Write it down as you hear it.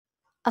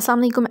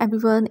Assalamualaikum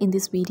everyone. In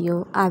this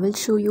video, I will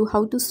show you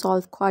how to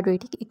solve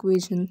quadratic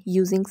equation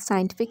using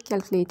Scientific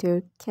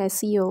Calculator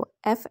CASIO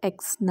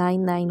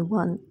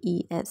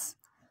fx-991ES.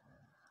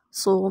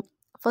 So,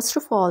 first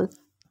of all,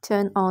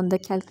 turn on the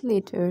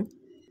calculator,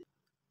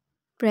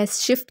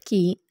 press Shift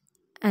key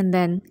and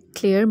then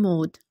clear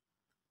mode,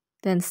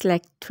 then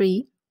select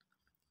 3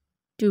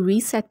 to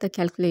reset the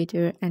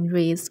calculator and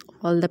erase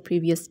all the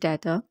previous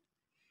data.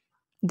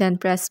 Then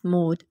press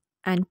mode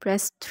and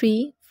press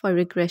 3 for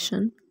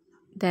regression.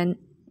 Then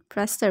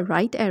press the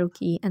right arrow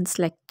key and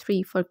select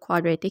 3 for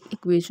quadratic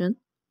equation.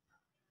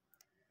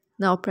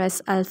 Now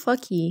press alpha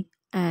key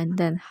and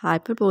then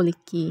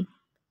hyperbolic key.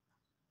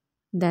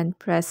 Then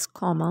press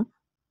comma.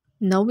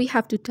 Now we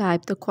have to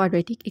type the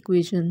quadratic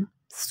equation.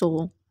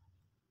 So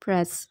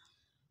press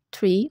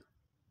 3,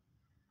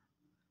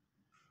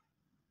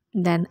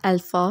 then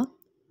alpha,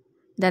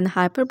 then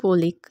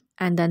hyperbolic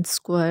and then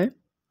square,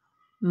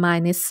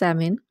 minus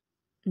 7.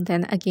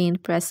 Then again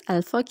press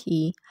alpha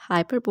key,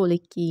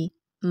 hyperbolic key,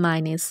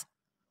 minus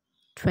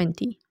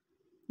 20.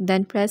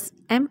 Then press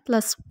M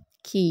plus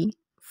key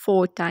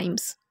 4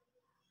 times.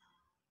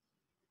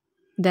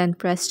 Then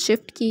press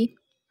Shift key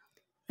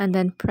and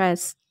then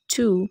press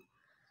 2,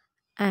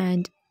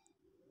 and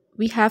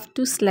we have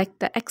to select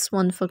the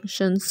x1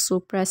 function,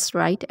 so press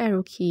right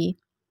arrow key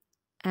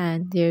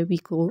and there we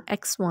go,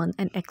 x1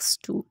 and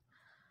x2.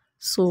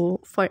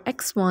 So for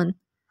x1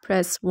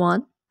 press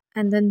 1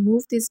 and then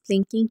move this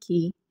blinking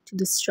key to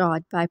the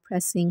start by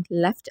pressing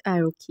left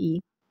arrow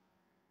key,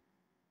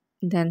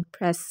 then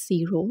press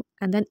 0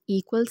 and then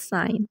equal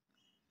sign,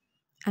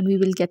 and we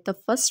will get the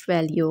first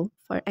value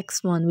for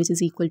x1, which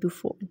is equal to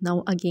 4.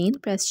 Now again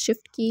press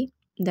Shift key,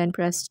 then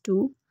press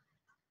 2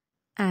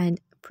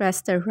 and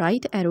press the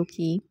right arrow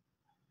key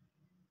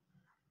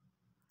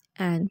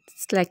and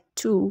select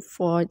 2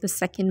 for the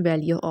second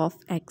value of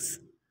x.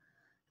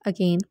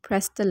 Again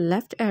press the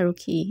left arrow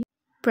key,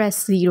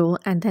 press 0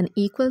 and then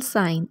equal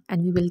sign,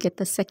 and we will get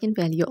the second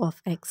value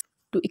of x.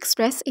 To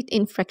express it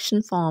in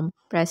fraction form,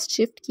 press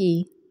Shift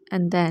key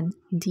and then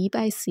d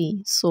by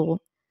c, so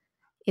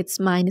it's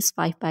minus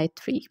 5 by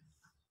 3.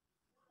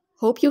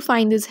 Hope you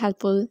find this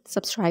helpful.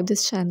 Subscribe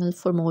this channel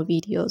for more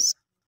videos.